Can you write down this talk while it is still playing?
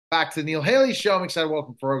Back to the Neil Haley Show. I'm excited to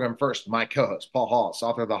welcome program first my co-host, Paul Hollis,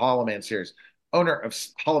 author of the Hollow Man series, owner of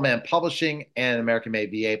Hollow Man Publishing and American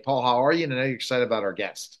Made VA. Paul, how are you? And I know you're excited about our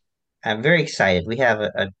guest. I'm very excited. We have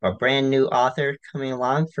a brand new author coming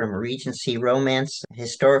along from Regency Romance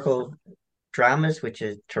Historical Dramas, which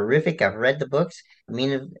is terrific. I've read the books,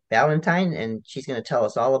 Mina Valentine, and she's going to tell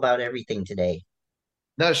us all about everything today.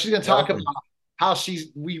 No, she's going to talk about Welcome. how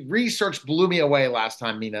we researched blew me away last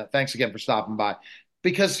time, Mina. Thanks again for stopping by.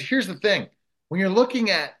 Because here's the thing when you're looking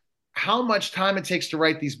at how much time it takes to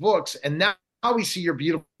write these books, and now we see your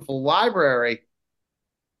beautiful library,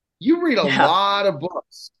 you read a Yeah. lot of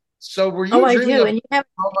books. So were Oh, you I dreaming do. of And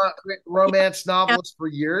romance you, novelists for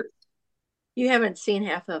years? you haven't seen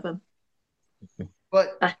half of them. But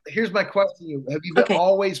Uh, here's my question to you. Have you been okay.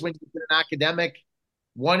 always, when you've been an academic,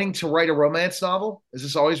 wanting to write a romance novel? Is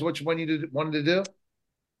this always what you wanted to do?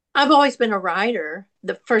 I've always been a writer.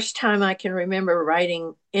 The first time I can remember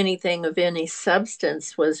writing anything of any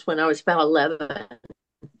substance was when I was about 11.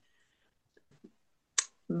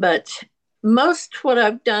 But most what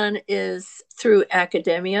I've done is through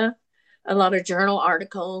academia, a lot of journal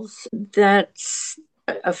articles. That's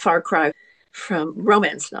a far cry from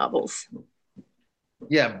romance novels.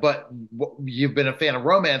 Yeah, but you've been a fan of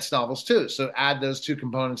romance novels too. So add those two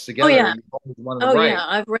components Oh, together. yeah. You've always wanted to Oh, write. yeah.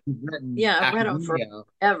 I've read, You've written yeah, I've read them academia.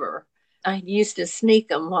 forever. I used to sneak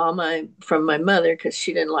them from my mother because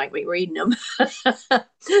she didn't like me reading them.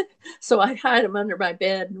 So I'd hide them under my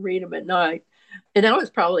bed and read them at night. And I was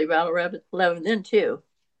probably about 11 then too.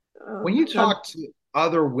 When you Um, talk to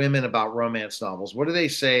other women about romance novels, what do they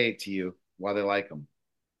say to you why they like them?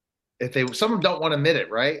 If they, some of them don't want to admit it,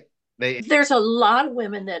 right? They, there's a lot of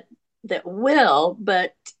women that will,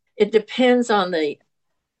 but it depends on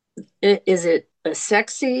is it a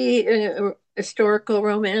sexy historical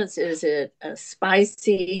romance? Is it a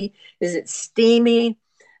spicy? Is it steamy?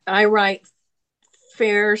 I write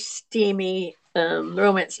fair, steamy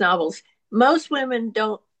romance novels. Most women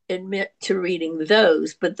don't admit to reading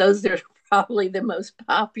those, but those are probably the most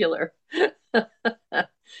popular.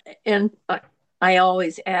 And I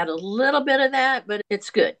always add a little bit of that, but it's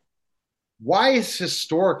good. why is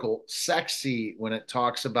historical sexy when it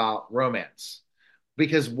talks about romance?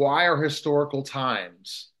 Because why are historical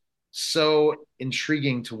times so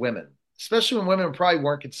intriguing to women, especially when women probably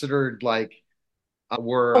weren't considered like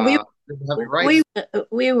were We didn't have the we rights.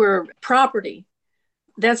 we were property.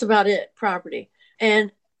 That's about it, property.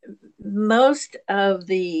 And most of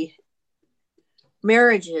the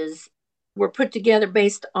marriages were put together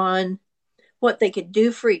based on what they could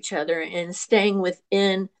do for each other and staying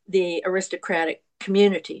within the aristocratic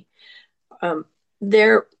community. Um,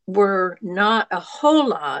 there were not a whole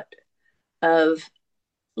lot of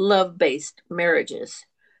love based marriages,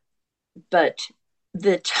 but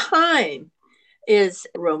the time is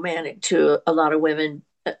romantic to a lot of women.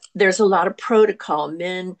 There's a lot of protocol.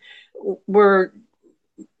 Men were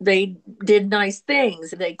they did nice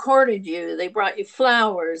things. They courted you. They brought you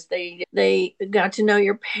flowers. They got to know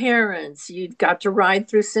your parents. You got to ride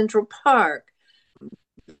through Central Park.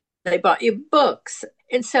 They bought you books,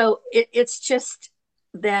 and so it's just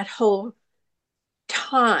that whole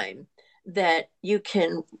time that you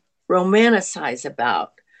can romanticize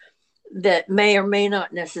about that may or may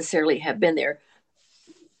not necessarily have been there.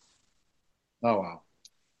 Oh wow.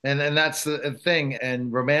 And that's the thing,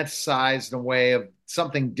 and romanticized in a way of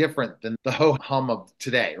something different than the ho hum of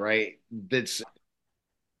today, right? That's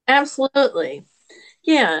Absolutely.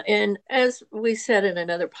 Yeah. And as we said in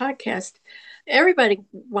another podcast, everybody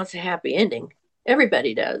wants a happy ending.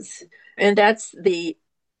 Everybody does. And that's the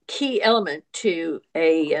key element to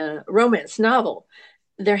a romance novel.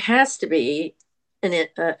 There has to be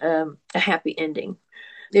a happy ending.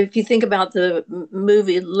 If you think about the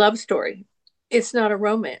movie Love Story, it's not a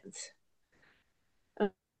romance. Uh,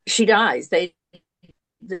 she dies. The,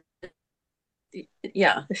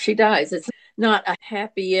 yeah, she dies. It's not a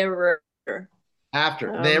happy ever.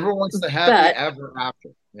 after. Everyone wants the happy But ever after.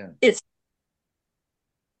 Yeah. it's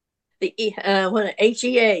the what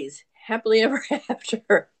HEAs, happily ever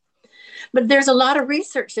after. But there's a lot of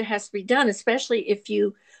research that has to be done, especially if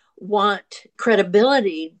you want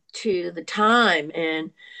credibility to the time.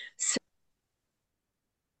 And so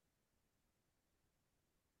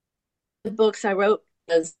the books I wrote,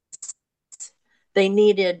 they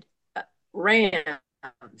needed rams.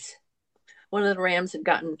 One of the rams had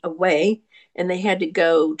gotten away, and they had to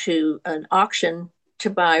go to an auction to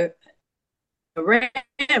buy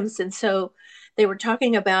rams. And so they were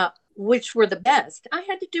talking about which were the best. I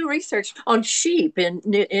had to do research on sheep in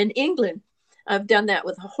England. I've done that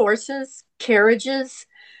with horses, carriages,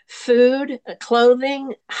 food,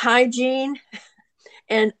 clothing, hygiene.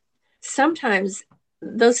 And sometimes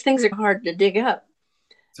those things are hard to dig up.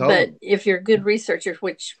 But Totally. if you're a good researcher,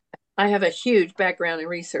 which I have a huge background in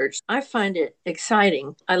research, I find it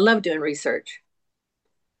exciting. I love doing research.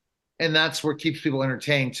 And that's what keeps people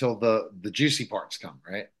entertained till the juicy parts come,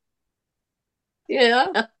 right? Yeah.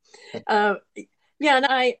 Uh, yeah,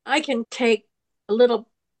 and I can take little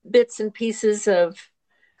bits and pieces of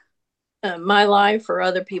my life or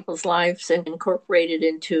other people's lives and incorporate it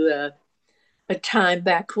into a time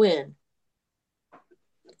back when. All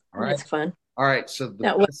And right. it's fun. All right. So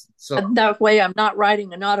That way, I'm not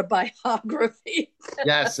writing an autobiography.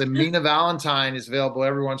 yes, and Mina Valentine is available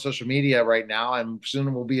everywhere on social media right now, and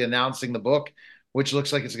soon we'll be announcing the book, which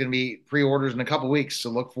looks like it's going to be pre-orders in a couple weeks. So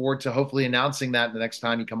look forward to hopefully announcing that the next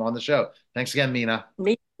time you come on the show. Thanks again, Mina.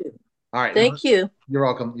 Me too. All right. Thank you. You're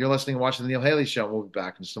welcome. You're listening and watching the Neil Haley Show. We'll be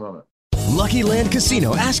back in just a moment. Lucky Land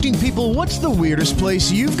Casino, asking people, what's the weirdest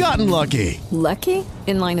place you've gotten lucky? Lucky?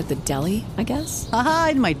 In line at the deli, I guess? Aha,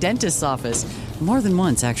 in my dentist's office. More than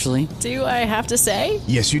once, actually. Do I have to say?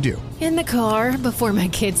 Yes, you do. In the car before my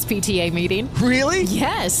kids' PTA meeting. Really?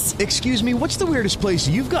 Yes. Excuse me, what's the weirdest place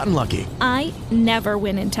you've gotten lucky? I never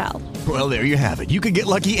win and tell. Well, there you have it. You can get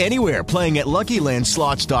lucky anywhere, playing at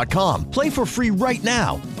LuckyLandSlots.com. Play for free right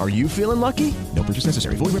now. Are you feeling lucky? No purchase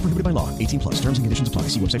necessary. Void where prohibited by law. 18+. Terms and conditions apply.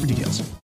 See website for details.